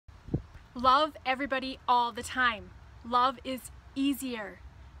Love everybody all the time. Love is easier.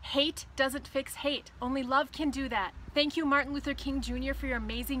 Hate doesn't fix hate. Only love can do that. Thank you, Martin Luther King Jr., for your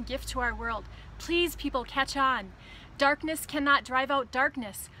amazing gift to our world. Please, people, catch on. Darkness cannot drive out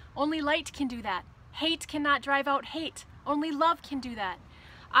darkness. Only light can do that. Hate cannot drive out hate. Only love can do that.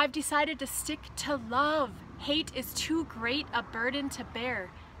 I've decided to stick to love. Hate is too great a burden to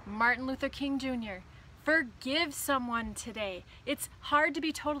bear. Martin Luther King Jr. Forgive someone today. It's hard to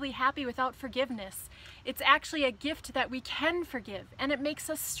be totally happy without forgiveness. It's actually a gift that we can forgive, and it makes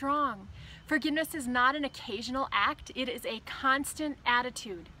us strong. Forgiveness is not an occasional act, it is a constant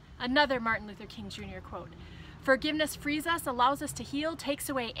attitude. Another Martin Luther King Jr. quote. Forgiveness frees us, allows us to heal, takes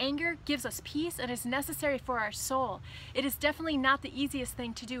away anger, gives us peace, and is necessary for our soul. It is definitely not the easiest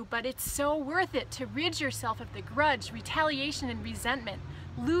thing to do, but it's so worth it to rid yourself of the grudge, retaliation, and resentment.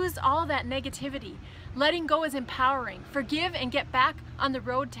 Lose all that negativity. Letting go is empowering. Forgive and get back on the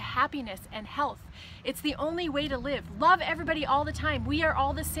road to happiness and health. It's the only way to live. Love everybody all the time. We are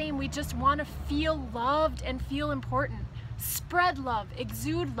all the same. We just want to feel loved and feel important. Spread love,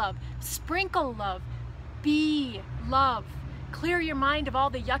 exude love, sprinkle love, be love. Clear your mind of all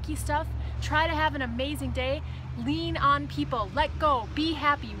the yucky stuff. Try to have an amazing day. Lean on people. Let go. Be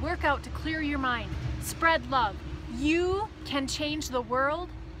happy. Work out to clear your mind. Spread love. You can change the world.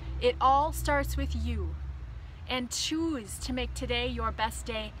 It all starts with you. And choose to make today your best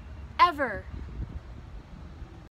day ever.